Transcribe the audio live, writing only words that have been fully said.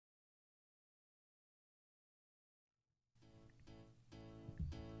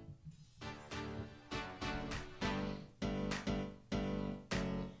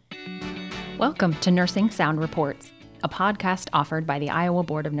Welcome to Nursing Sound Reports, a podcast offered by the Iowa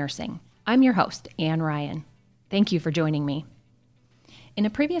Board of Nursing. I'm your host, Ann Ryan. Thank you for joining me. In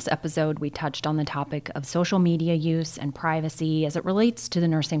a previous episode, we touched on the topic of social media use and privacy as it relates to the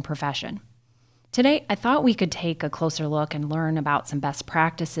nursing profession. Today, I thought we could take a closer look and learn about some best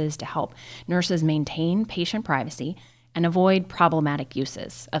practices to help nurses maintain patient privacy and avoid problematic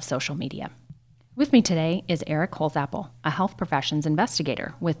uses of social media. With me today is Eric Holzapfel, a health professions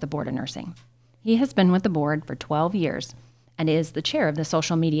investigator with the Board of Nursing. He has been with the board for 12 years and is the chair of the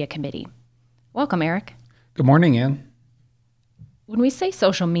social media committee. Welcome, Eric. Good morning, Ann. When we say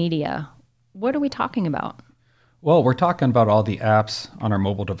social media, what are we talking about? Well, we're talking about all the apps on our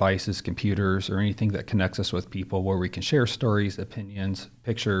mobile devices, computers, or anything that connects us with people where we can share stories, opinions,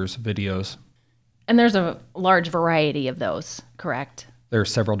 pictures, videos. And there's a large variety of those, correct? There are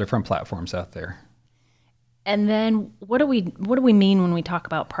several different platforms out there. And then what do we mean when we talk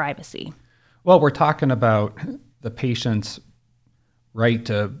about privacy? Well, we're talking about the patient's right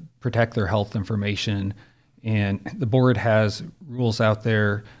to protect their health information, and the board has rules out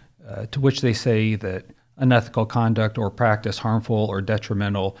there to which they say that unethical conduct or practice harmful or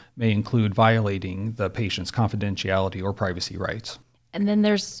detrimental may include violating the patient's confidentiality or privacy rights. And then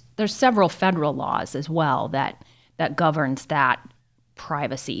there's several federal laws as well that governs that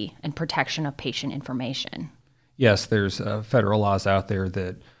privacy and protection of patient information. Yes, there's federal laws out there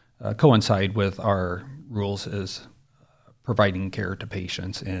that coincide with our rules as providing care to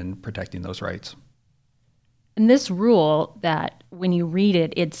patients and protecting those rights. And this rule, that when you read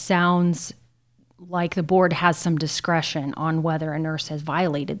it, it sounds like the board has some discretion on whether a nurse has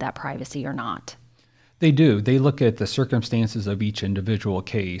violated that privacy or not. They do. They look at the circumstances of each individual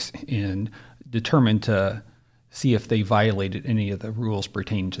case and determine to see if they violated any of the rules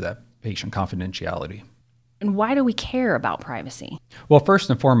pertaining to that patient confidentiality. And why do we care about privacy? Well, first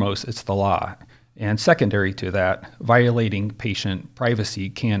and foremost, it's the law. And secondary to that, violating patient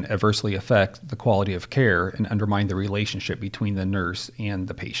privacy can adversely affect the quality of care and undermine the relationship between the nurse and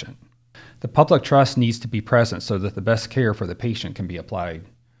the patient. The public trust needs to be present so that the best care for the patient can be applied.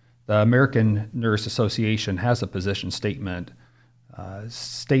 The American Nurse Association has a position statement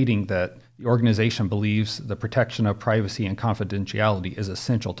stating that the organization believes the protection of privacy and confidentiality is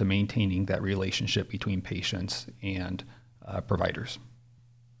essential to maintaining that relationship between patients and providers.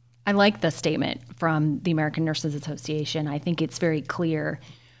 I like the statement from the American Nurses Association. I think it's very clear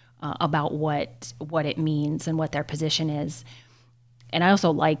about what it means and what their position is. And I also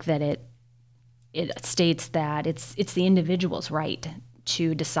like that it states that it's the individual's right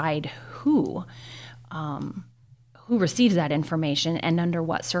to decide who receives that information and under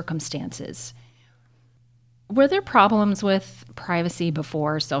what circumstances. Were there problems with privacy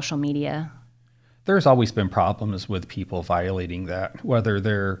before social media? There's always been problems with people violating that, whether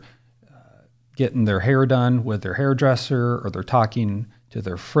they're getting their hair done with their hairdresser, or they're talking to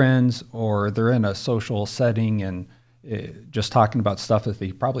their friends, or they're in a social setting and just talking about stuff that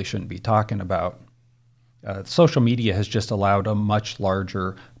they probably shouldn't be talking about. Social media has just allowed a much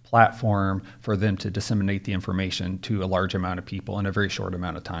larger platform for them to disseminate the information to a large amount of people in a very short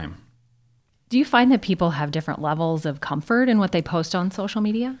amount of time. Do you find that people have different levels of comfort in what they post on social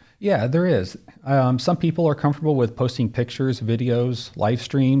media? Yeah, there is. Some people are comfortable with posting pictures, videos, live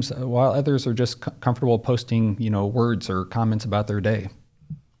streams, while others are just comfortable posting, words or comments about their day.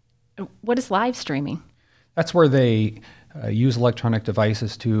 What is live streaming? That's where they use electronic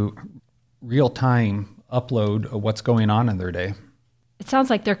devices to real-time upload what's going on in their day. It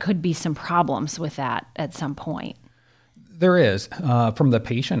sounds like there could be some problems with that at some point. There is. From the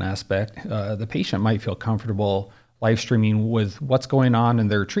patient aspect, the patient might feel comfortable live streaming with what's going on in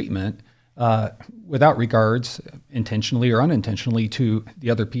their treatment without regards, intentionally or unintentionally, to the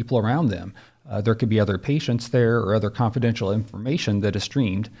other people around them. There could be other patients there or other confidential information that is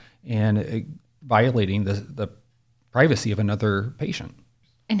streamed and violating the privacy of another patient.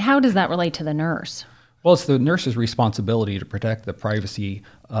 And how does that relate to the nurse? Well, it's the nurse's responsibility to protect the privacy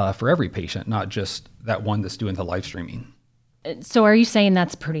for every patient, not just that one that's doing the live streaming. So are you saying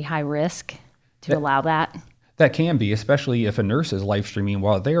that's pretty high risk to allow that? That can be, especially if a nurse is live streaming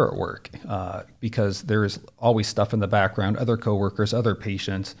while they're at work, because there's always stuff in the background, other coworkers, other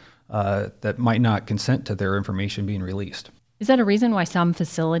patients that might not consent to their information being released. Is that a reason why some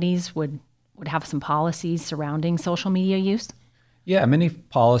facilities would have some policies surrounding social media use? Yeah, many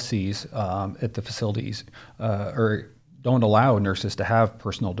policies at the facilities don't allow nurses to have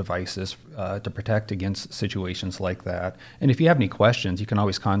personal devices to protect against situations like that. And if you have any questions, you can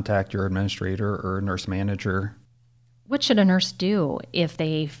always contact your administrator or nurse manager. What should a nurse do if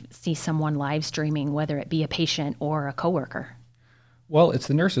they see someone live streaming, whether it be a patient or a coworker? Well, it's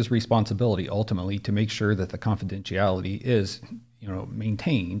the nurse's responsibility ultimately to make sure that the confidentiality is,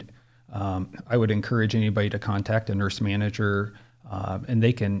 maintained. I would encourage anybody to contact a nurse manager, and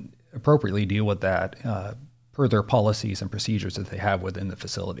they can appropriately deal with that per their policies and procedures that they have within the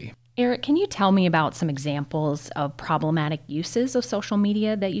facility. Eric, can you tell me about some examples of problematic uses of social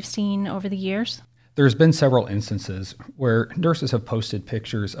media that you've seen over the years? There's been several instances where nurses have posted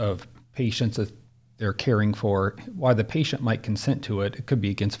pictures of patients that they're caring for. While the patient might consent to it, it could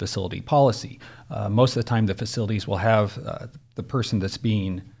be against facility policy. Most of the time, the facilities will have the person that's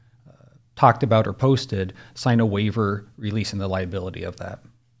being talked about or posted sign a waiver releasing the liability of that.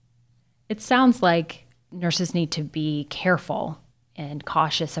 It sounds like nurses need to be careful and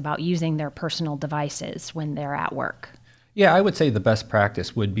cautious about using their personal devices when they're at work. Yeah, I would say the best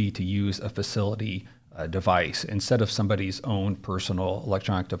practice would be to use a facility device instead of somebody's own personal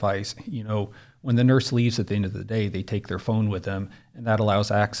electronic device. When the nurse leaves at the end of the day, they take their phone with them, and that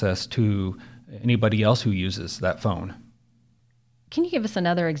allows access to anybody else who uses that phone. Can you give us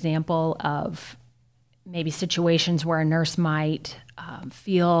another example of maybe situations where a nurse might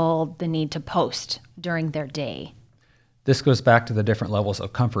feel the need to post during their day? This goes back to the different levels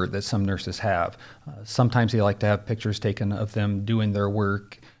of comfort that some nurses have. Sometimes they like to have pictures taken of them doing their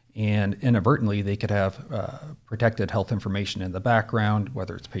work, and inadvertently they could have protected health information in the background,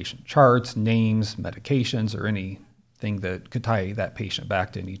 whether it's patient charts, names, medications, or anything that could tie that patient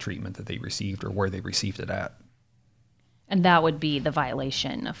back to any treatment that they received or where they received it at. And that would be the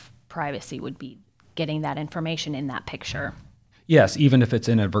violation of privacy, would be getting that information in that picture. Yes, even if it's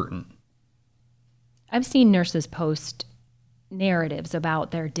inadvertent. I've seen nurses post narratives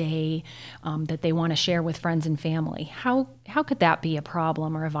about their day that they want to share with friends and family. How could that be a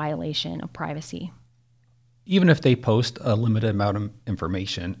problem or a violation of privacy? Even if they post a limited amount of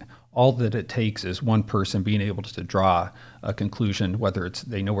information, all that it takes is one person being able to draw a conclusion, whether it's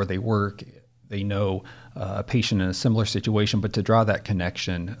they know where they work, they know a patient in a similar situation, but to draw that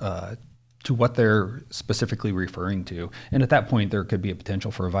connection to what they're specifically referring to. And at that point, there could be a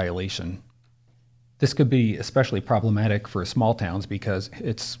potential for a violation. This could be especially problematic for small towns because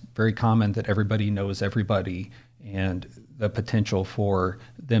it's very common that everybody knows everybody, and the potential for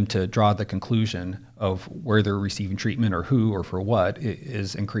them to draw the conclusion of where they're receiving treatment or who or for what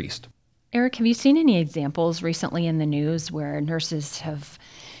is increased. Eric, have you seen any examples recently in the news where nurses have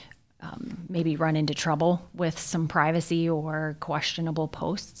maybe run into trouble with some privacy or questionable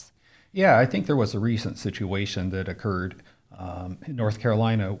posts? Yeah, I think there was a recent situation that occurred in North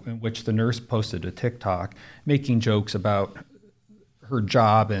Carolina in which the nurse posted a TikTok making jokes about her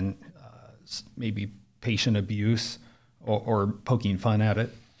job and maybe patient abuse or poking fun at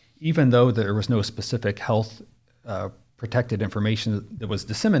it. Even though there was no specific health protected information that was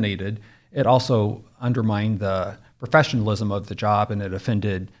disseminated, it also undermined the professionalism of the job, and it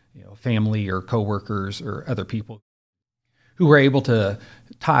offended family or coworkers or other people who were able to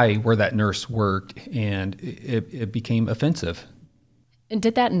tie where that nurse worked, and it became offensive. And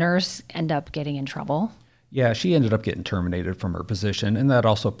did that nurse end up getting in trouble? Yeah, she ended up getting terminated from her position, and that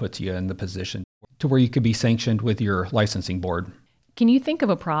also puts you in the position to where you could be sanctioned with your licensing board. Can you think of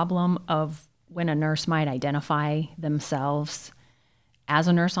a problem of when a nurse might identify themselves as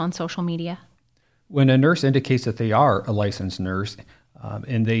a nurse on social media? When a nurse indicates that they are a licensed nurse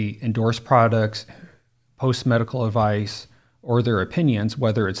and they endorse products, post medical advice, or their opinions,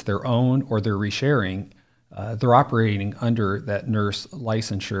 whether it's their own or they're resharing, they're operating under that nurse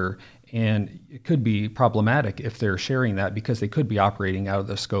licensure, and it could be problematic if they're sharing that because they could be operating out of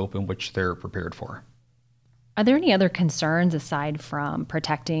the scope in which they're prepared for. Are there any other concerns aside from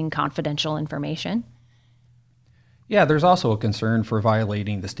protecting confidential information? Yeah, there's also a concern for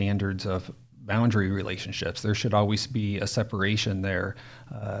violating the standards of boundary relationships. There should always be a separation there.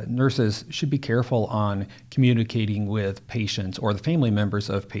 Nurses should be careful on communicating with patients or the family members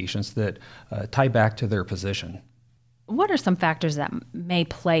of patients that tie back to their position. What are some factors that may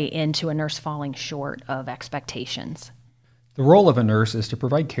play into a nurse falling short of expectations? The role of a nurse is to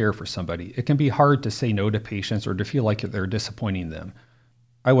provide care for somebody. It can be hard to say no to patients or to feel like they're disappointing them.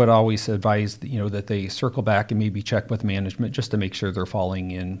 I would always advise that they circle back and maybe check with management just to make sure they're following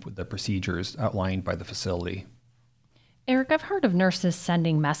in with the procedures outlined by the facility. Eric, I've heard of nurses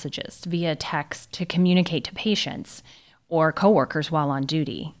sending messages via text to communicate to patients or coworkers while on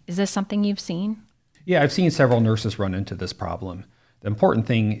duty. Is this something you've seen? Yeah, I've seen several nurses run into this problem. The important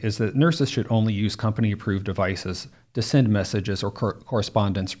thing is that nurses should only use company-approved devices to send messages or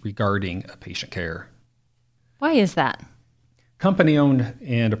correspondence regarding a patient care. Why is that? Company-owned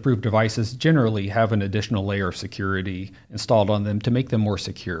and approved devices generally have an additional layer of security installed on them to make them more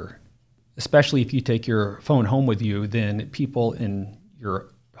secure. Especially if you take your phone home with you, then people in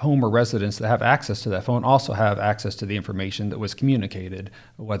your home or residents that have access to that phone also have access to the information that was communicated,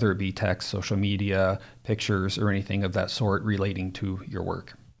 whether it be text, social media, pictures, or anything of that sort relating to your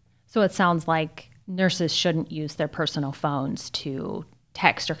work. So it sounds like nurses shouldn't use their personal phones to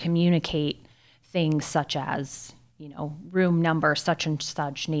text or communicate things such as, room number such and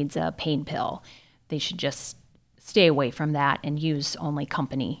such needs a pain pill. They should just stay away from that and use only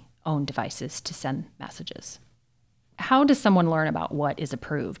company-owned devices to send messages. How does someone learn about what is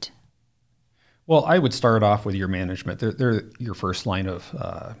approved? Well, I would start off with your management. They're your first line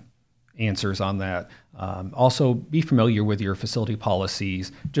of answers on that. Also, be familiar with your facility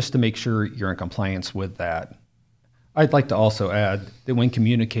policies just to make sure you're in compliance with that. I'd like to also add that when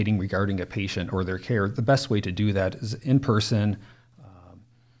communicating regarding a patient or their care, the best way to do that is in person,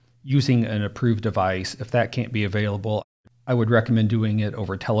 using an approved device. If that can't be available, I would recommend doing it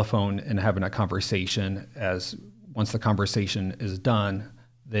over telephone and having a conversation, as once the conversation is done,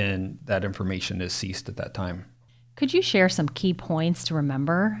 then that information is ceased at that time. Could you share some key points to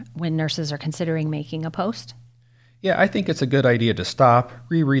remember when nurses are considering making a post? Yeah, I think it's a good idea to stop,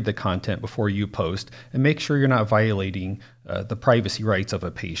 reread the content before you post, and make sure you're not violating the privacy rights of a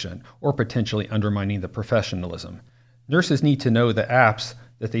patient or potentially undermining the professionalism. Nurses need to know that apps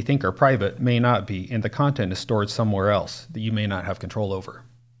that they think are private may not be, and the content is stored somewhere else that you may not have control over.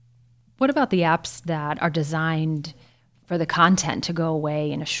 What about the apps that are designed for the content to go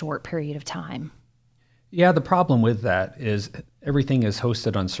away in a short period of time? Yeah, the problem with that is everything is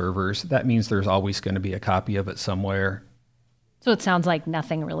hosted on servers. That means there's always going to be a copy of it somewhere. So it sounds like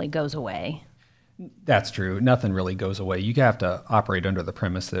nothing really goes away. That's true. Nothing really goes away. You have to operate under the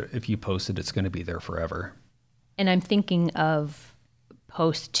premise that if you post it, it's going to be there forever. And I'm thinking of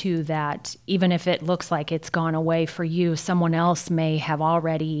posts too that even if it looks like it's gone away for you, someone else may have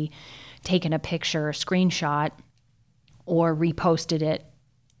already taken a picture, a screenshot, or reposted it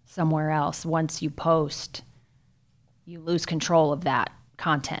somewhere else. Once you post, you lose control of that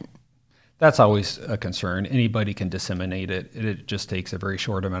content. That's always a concern. Anybody can disseminate it. It just takes a very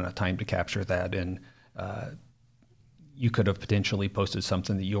short amount of time to capture that. And you could have potentially posted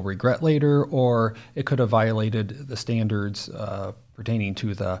something that you'll regret later, or it could have violated the standards pertaining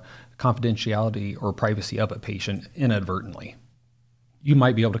to the confidentiality or privacy of a patient inadvertently. You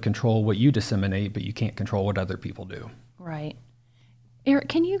might be able to control what you disseminate, but you can't control what other people do. Right. Eric,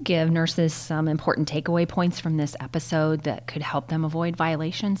 can you give nurses some important takeaway points from this episode that could help them avoid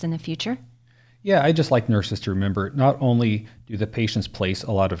violations in the future? Yeah, I just like nurses to remember, not only do the patients place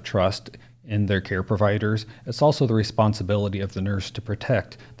a lot of trust in their care providers, it's also the responsibility of the nurse to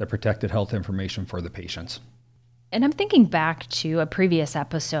protect the protected health information for the patients. And I'm thinking back to a previous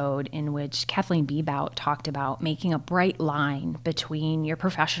episode in which Kathleen Bebout talked about making a bright line between your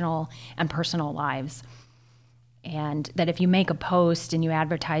professional and personal lives. And that if you make a post and you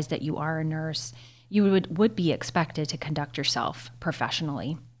advertise that you are a nurse, you would be expected to conduct yourself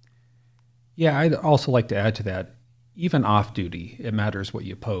professionally. Yeah, I'd also like to add to that, even off duty, it matters what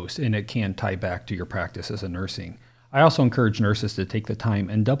you post, and it can tie back to your practice as a nursing. I also encourage nurses to take the time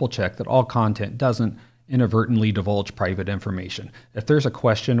and double check that all content doesn't inadvertently divulge private information. If there's a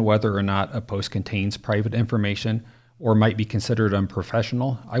question whether or not a post contains private information or might be considered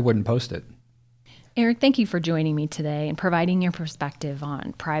unprofessional, I wouldn't post it. Eric, thank you for joining me today and providing your perspective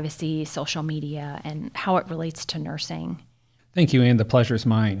on privacy, social media, and how it relates to nursing. Thank you, Anne. The pleasure's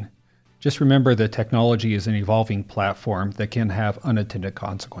mine. Just remember that technology is an evolving platform that can have unintended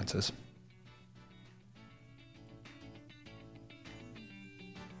consequences.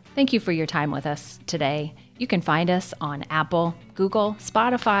 Thank you for your time with us today. You can find us on Apple, Google,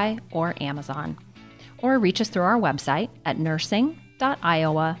 Spotify, or Amazon, or reach us through our website at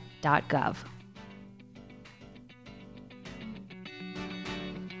nursing.iowa.gov.